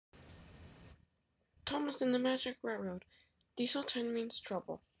Thomas and the Magic Railroad. Diesel 10 means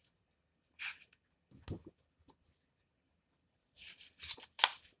trouble.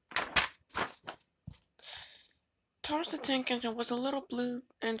 Thomas the Tank Engine was a little blue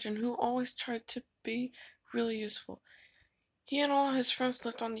engine who always tried to be really useful. He and all his friends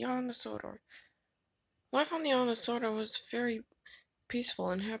lived on the island of Sodor. Life on the island of Sodor was very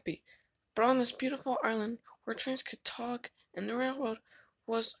peaceful and happy, but on this beautiful island where trains could talk and the railroad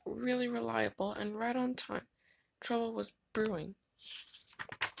was really reliable and right on time, trouble was brewing.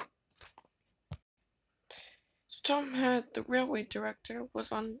 So Tom had the railway director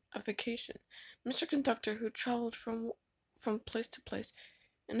was on a vacation. Mr. Conductor, who traveled from place to place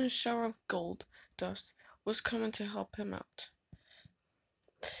in a shower of gold dust, was coming to help him out.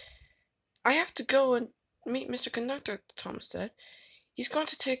 I have to go and meet Mr. Conductor, Thomas said. He's going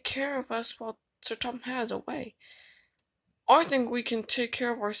to take care of us while Sir Tom is away. I think we can take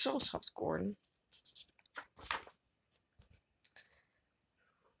care of ourselves, huffed Gordon.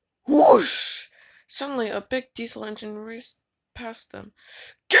 Whoosh! Suddenly, a big diesel engine raced past them.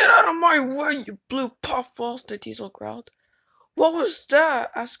 Get out of my way, you blue puffballs, the diesel growled. What was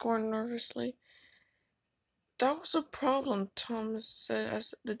that? Asked Gordon nervously. That was a problem, Thomas said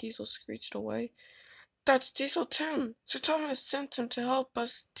as the diesel screeched away. That's Diesel 10. Sir Thomas sent him to help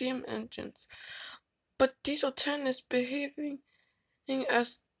us steam engines. But Diesel 10 is behaving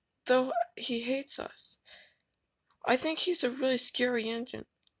as though he hates us. I think he's a really scary engine.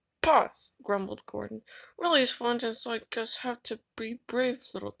 Pause, grumbled Gordon. Really useful engines like us have to be brave,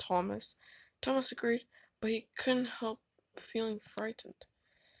 little Thomas. Thomas agreed, but he couldn't help feeling frightened.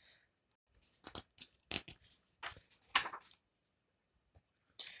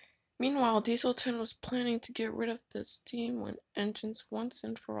 Meanwhile, Diesel 10 was planning to get rid of the steam engines once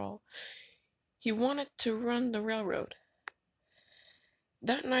and for all. He wanted to run the railroad.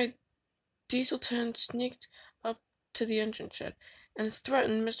 That night, Diesel 10 sneaked up to the engine shed and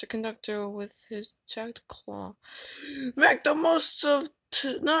threatened Mr. Conductor with his jagged claw. Make the most of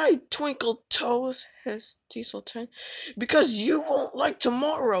tonight, Twinkle Toes, hissed Diesel 10, because you won't like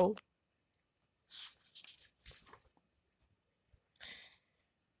tomorrow.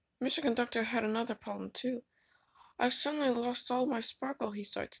 Mr. Conductor had another problem, too. I've suddenly lost all my sparkle, he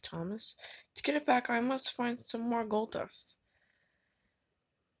sighed to Thomas. To get it back, I must find some more gold dust.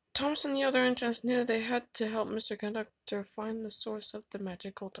 Thomas and the other engines knew they had to help Mr. Conductor find the source of the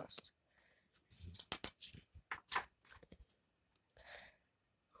magic gold dust.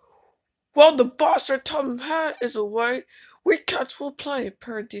 While the boss or Tom Hat is away, we cats will play,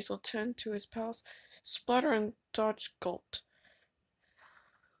 purred Diesel 10 to his pals. Splatter and Dodge gulped.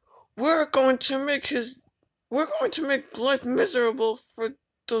 We're going to make life miserable for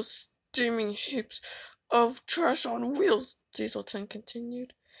those steaming heaps of trash on wheels, Diesel 10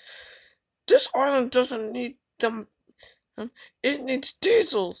 continued. This island doesn't need them. It needs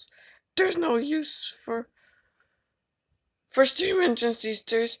diesels. There's no use for steam engines these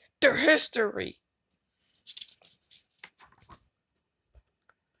days. They're history.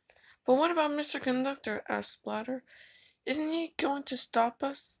 But what about Mr. Conductor? Asked Splatter. Isn't he going to stop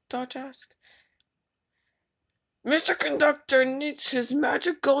us? Dodge asked. Mr. Conductor needs his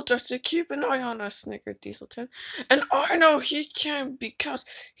magic gold dust to keep an eye on us, snickered Diesel 10. And I know he can because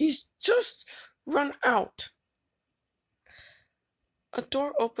he's just run out. A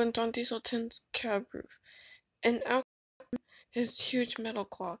door opened on Diesel 10's cab roof, and out came his huge metal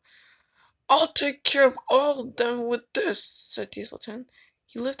claw. I'll take care of all of them with this, said Diesel 10.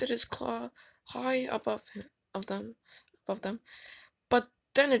 He lifted his claw high above them, but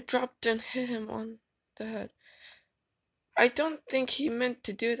then it dropped and hit him on the head. I don't think he meant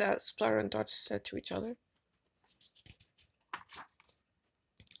to do that, Splatter and Dodge said to each other.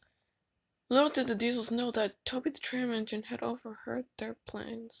 Little did the Diesels know that Toby the tram engine had overheard their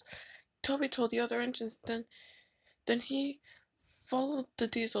plans. Toby told the other engines then he followed the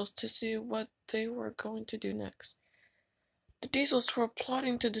Diesels to see what they were going to do next. The Diesels were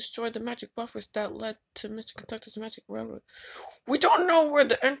plotting to destroy the magic buffers that led to Mr. Conductor's magic railroad. We don't know where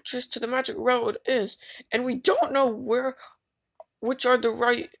the entrance to the magic railroad is, and we don't know which are the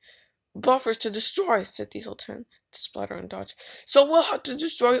right buffers to destroy, said Diesel 10 to Splatter and Dodge. So we'll have to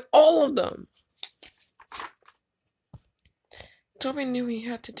destroy all of them. Toby knew he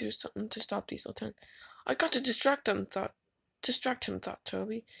had to do something to stop Diesel 10. I got to distract him, thought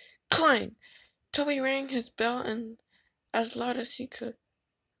Toby. Clang! Toby rang his bell and as loud as he could.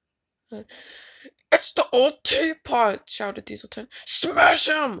 It's the old teapot, shouted Diesel 10. Smash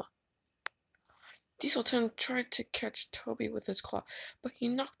him! Diesel 10 tried to catch Toby with his claw, but he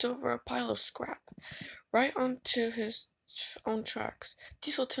knocked over a pile of scrap right onto his own tracks.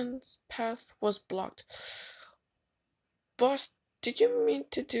 Dieselton's path was blocked. Boss, did you mean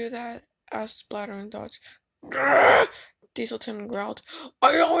to do that? Asked Splatter and Dodge. Grrr! Dieselton growled.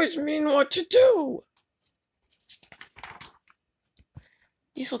 I always mean what to do!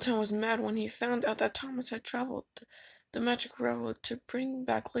 Dieselton was mad when he found out that Thomas had traveled the magic railroad to bring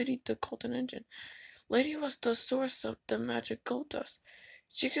back Lady the Golden Engine. Lady was the source of the magic gold dust.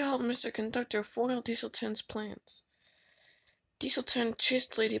 She could help Mr. Conductor foil Dieselton's plans. Dieselton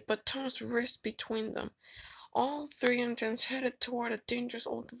chased Lady, but Thomas raced between them. All three engines headed toward a dangerous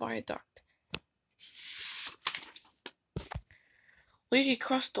old viaduct. Lady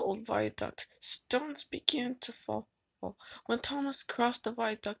crossed the old viaduct. Stones began to fall. When Thomas crossed the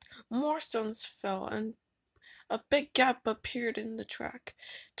viaduct, more stones fell, and a big gap appeared in the track.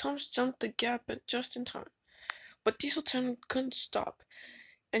 Thomas jumped the gap just in time. But Dieselton couldn't stop,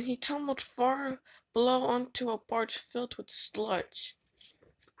 and he tumbled far below onto a barge filled with sludge.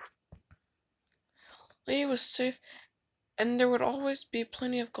 Lady was safe, and there would always be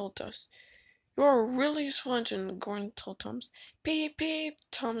plenty of gold dust. You're a really useful engine, Gordon told Thomas. Beep, beep,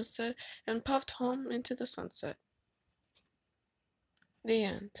 Thomas said, and puffed home into the sunset. The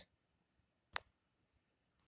end.